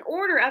place an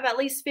order of at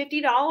least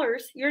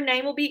 $50, your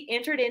name will be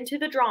entered into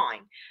the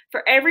drawing.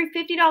 For every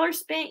 $50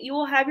 spent, you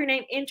will have your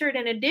name entered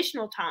an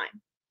additional time.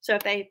 So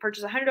if they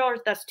purchase $100,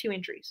 that's 2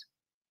 entries.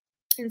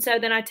 And so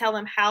then I tell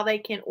them how they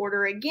can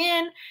order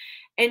again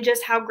and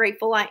just how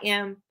grateful I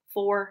am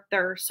for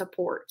their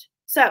support.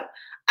 So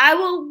I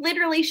will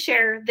literally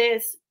share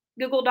this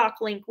Google Doc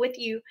link with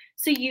you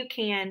so you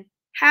can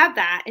have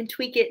that and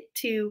tweak it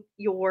to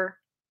your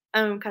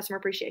own Customer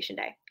Appreciation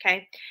Day,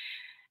 okay?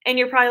 And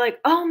you're probably like,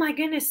 oh my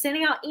goodness,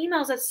 sending out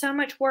emails, that's so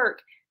much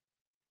work.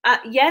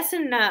 Yes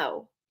and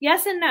no.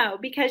 Yes and no,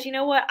 because you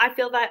know what? I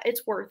feel that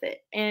it's worth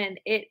it.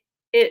 And it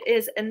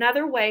is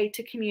another way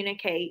to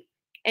communicate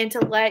and to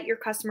let your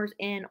customers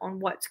in on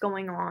what's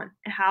going on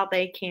and how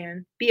they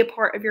can be a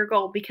part of your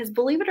goal. Because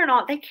believe it or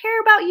not, they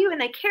care about you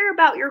and they care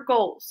about your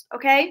goals,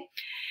 okay?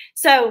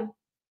 So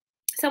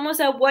someone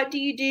said, what do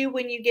you do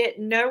when you get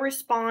no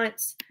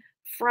response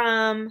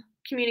from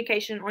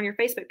communication on your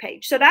Facebook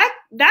page? So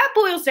that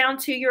boils down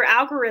to your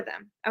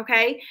algorithm,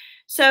 okay?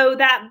 So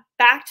that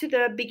back to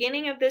the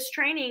beginning of this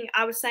training,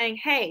 I was saying,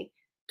 hey,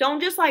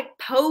 don't just like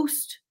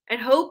post and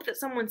hope that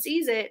someone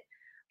sees it.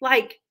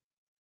 Like,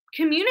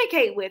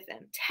 communicate with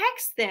them,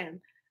 text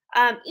them,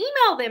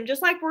 email them,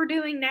 just like we're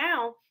doing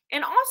now.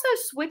 And also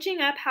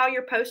switching up how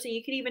you're posting.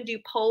 You can even do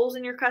polls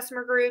in your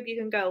customer group. You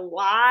can go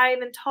live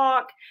and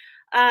talk.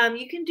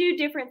 You can do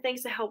different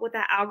things to help with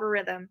that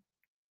algorithm.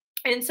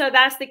 And so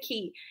that's the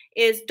key,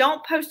 is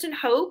don't post and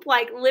hope.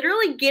 Like,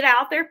 literally get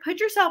out there,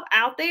 put yourself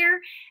out there,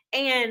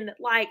 and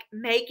like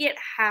make it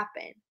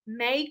happen.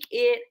 Make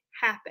it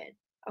happen.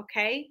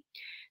 Okay.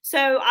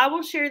 So I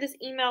will share this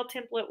email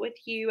template with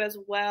you as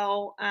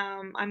well.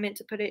 I meant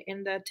to put it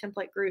in the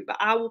template group, but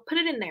I will put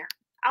it in there.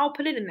 I'll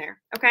put it in there.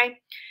 Okay.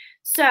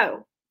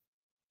 So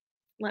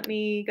let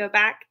me go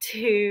back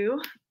to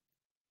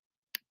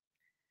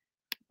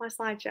my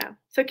slideshow.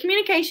 So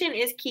communication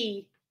is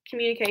key.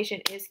 Communication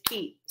is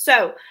key.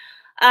 So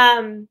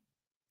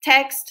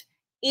text,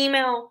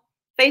 email,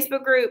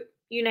 Facebook group,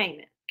 you name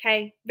it.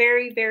 Okay.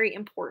 Very, very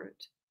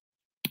important.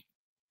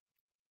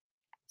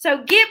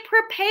 So get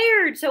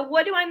prepared. So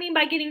what do I mean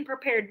by getting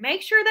prepared?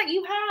 Make sure that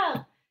you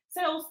have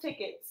sales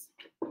tickets.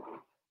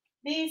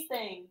 These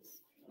things.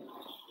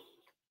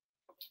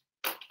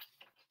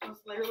 I was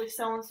literally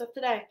selling stuff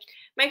today.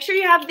 Make sure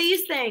you have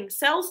these things,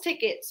 sales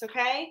tickets,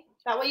 okay?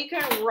 That way you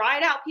can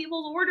write out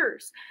people's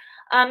orders.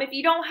 If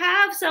you don't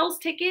have sales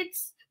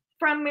tickets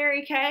from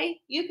Mary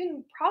Kay, you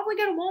can probably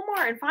go to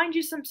Walmart and find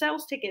you some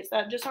sales tickets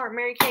that just aren't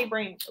Mary Kay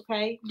brands,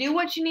 okay? Do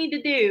what you need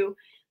to do.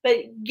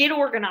 But get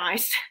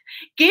organized.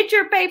 Get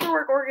your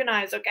paperwork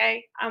organized,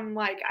 okay? I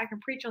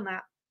can preach on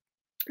that.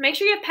 Make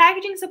sure you have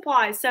packaging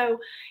supplies. So,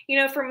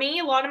 for me,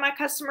 a lot of my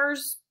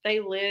customers, they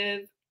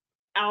live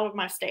out of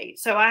my state.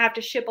 So I have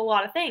to ship a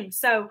lot of things.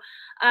 So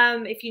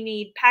if you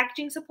need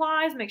packaging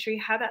supplies, make sure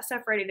you have that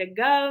stuff ready to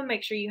go.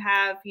 Make sure you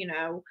have,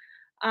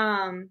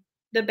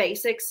 the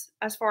basics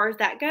as far as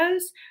that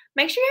goes.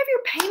 Make sure you have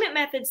your payment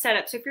method set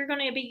up. So if you're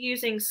going to be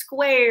using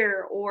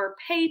Square or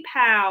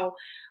PayPal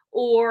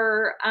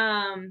or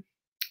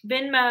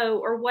Venmo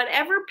or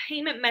whatever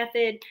payment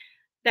method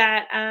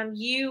that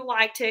you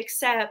like to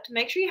accept,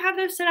 make sure you have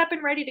those set up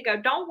and ready to go.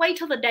 Don't wait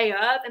till the day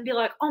of and be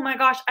like, oh my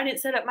gosh, I didn't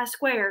set up my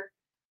Square.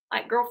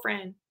 Like,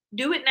 girlfriend,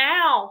 do it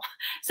now.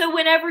 So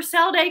whenever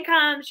sale day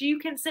comes, you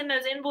can send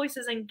those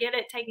invoices and get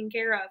it taken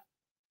care of.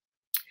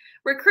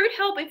 Recruit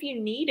help if you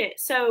need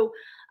it. So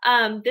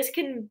this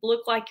can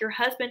look like your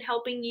husband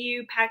helping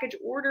you package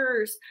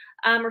orders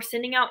or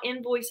sending out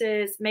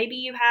invoices. Maybe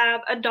you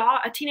have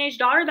a teenage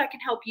daughter that can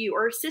help you,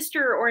 or a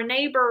sister or a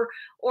neighbor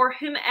or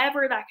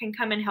whomever that can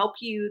come and help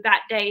you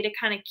that day to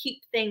kind of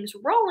keep things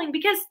rolling,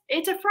 because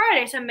it's a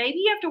Friday. So maybe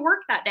you have to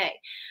work that day.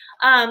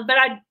 But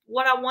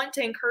what I want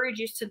to encourage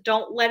you is to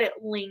don't let it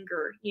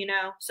linger,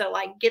 So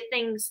like, get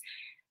things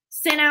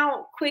sent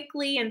out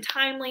quickly and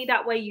timely.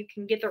 That way you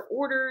can get their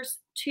orders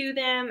to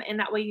them, and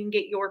that way you can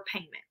get your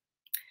payment.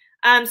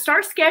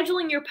 Start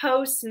scheduling your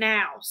posts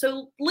now.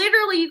 So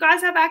literally you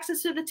guys have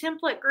access to the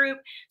template group.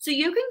 So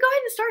you can go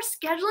ahead and start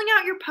scheduling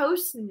out your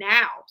posts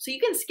now. So you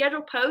can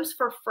schedule posts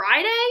for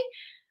Friday,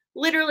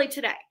 literally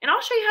today. And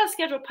I'll show you how to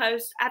schedule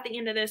posts at the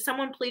end of this.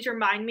 Someone please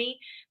remind me,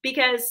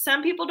 because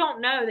some people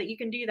don't know that you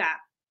can do that.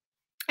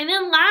 And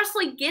then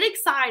lastly, get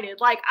excited.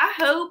 Like, I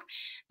hope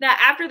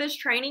that after this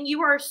training,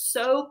 you are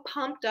so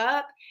pumped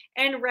up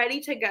and ready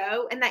to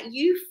go, and that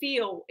you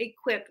feel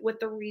equipped with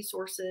the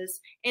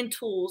resources and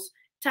tools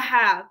to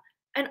have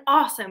an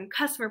awesome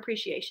customer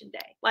appreciation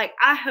day. Like,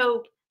 I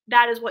hope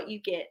that is what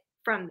you get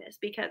from this,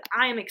 because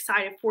I am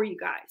excited for you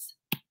guys.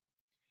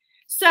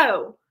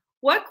 So,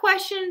 what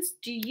questions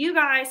do you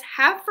guys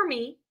have for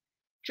me?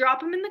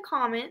 Drop them in the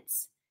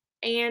comments,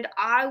 and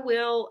I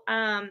will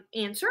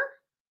answer.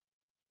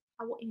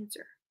 I will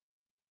answer.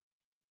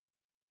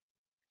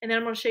 And then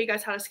I'm going to show you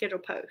guys how to schedule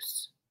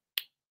posts.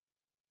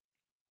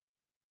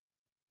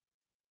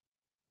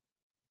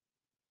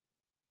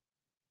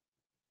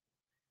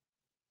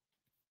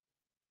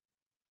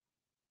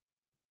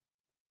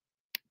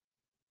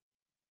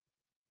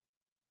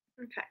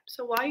 Okay,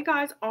 so while you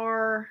guys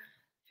are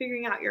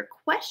figuring out your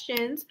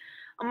questions,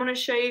 I'm going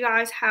to show you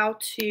guys how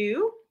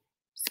to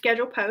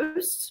schedule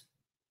posts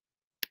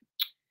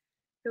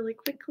really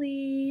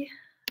quickly.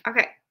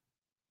 Okay.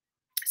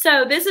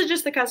 So this is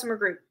just the customer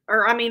group,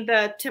 or I mean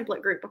the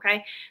template group,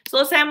 okay? So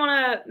let's say I'm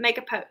gonna make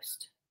a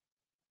post.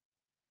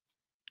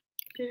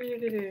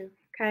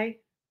 Okay.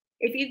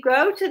 If you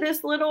go to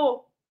this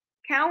little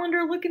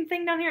calendar looking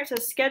thing down here, it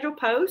says schedule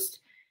post.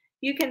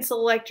 You can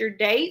select your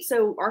date.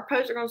 So our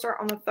posts are gonna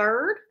start on the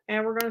 3rd,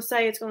 and we're gonna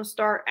say it's gonna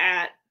start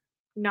at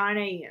 9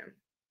 a.m.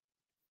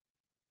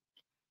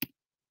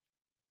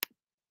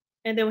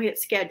 And then we hit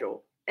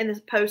schedule, and this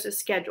post is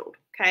scheduled,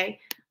 okay?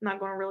 I'm not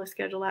going to really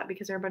schedule that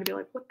because everybody will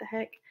be like, what the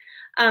heck?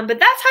 But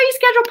that's how you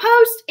schedule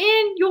posts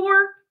in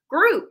your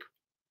group.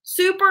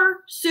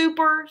 Super,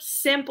 super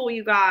simple,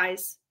 you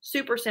guys.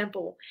 Super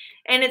simple.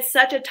 And it's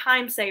such a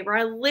time saver.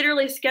 I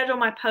literally schedule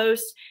my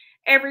posts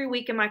every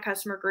week in my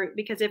customer group,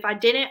 because if I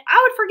didn't,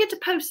 I would forget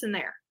to post in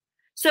there.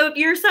 So if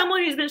you're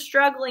someone who's been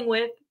struggling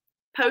with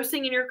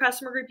posting in your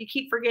customer group, you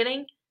keep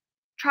forgetting,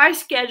 try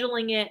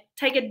scheduling it.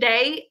 Take a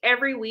day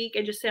every week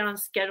and just sit on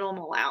schedule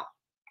them all out.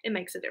 It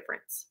makes a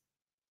difference.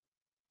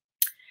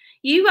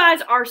 You guys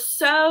are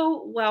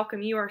so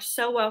welcome. You are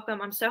so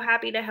welcome. I'm so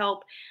happy to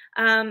help.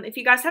 If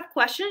you guys have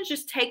questions,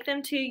 just take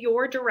them to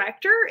your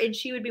director, and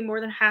she would be more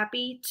than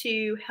happy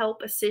to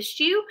help assist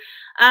you.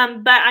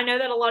 But I know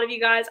that a lot of you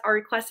guys are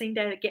requesting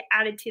to get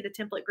added to the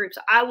template group.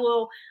 So I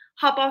will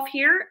hop off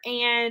here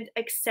and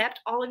accept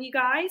all of you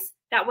guys.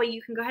 That way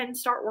you can go ahead and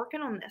start working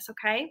on this,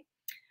 okay?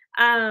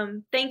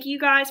 Thank you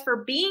guys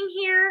for being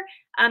here.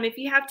 If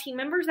you have team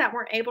members that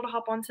weren't able to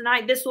hop on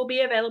tonight, this will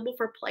be available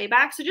for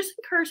playback. So just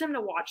encourage them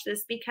to watch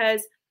this,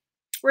 because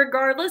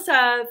regardless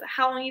of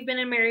how long you've been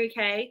in Mary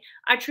Kay,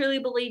 I truly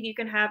believe you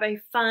can have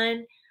a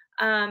fun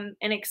and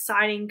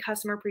exciting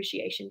customer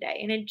appreciation day.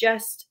 And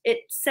it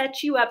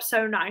sets you up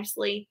so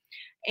nicely.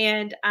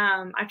 And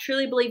I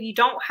truly believe you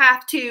don't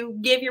have to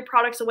give your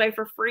products away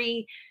for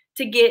free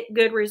to get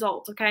good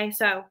results. Okay.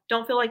 So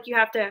don't feel like you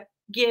have to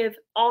give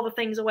all the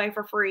things away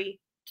for free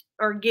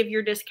or give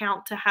your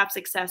discount to have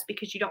success,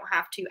 because you don't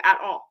have to at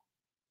all.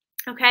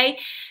 Okay,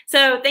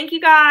 so thank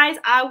you guys.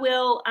 I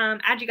will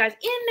add you guys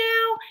in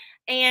now,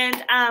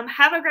 and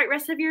have a great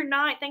rest of your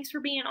night. Thanks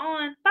for being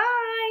on. Bye.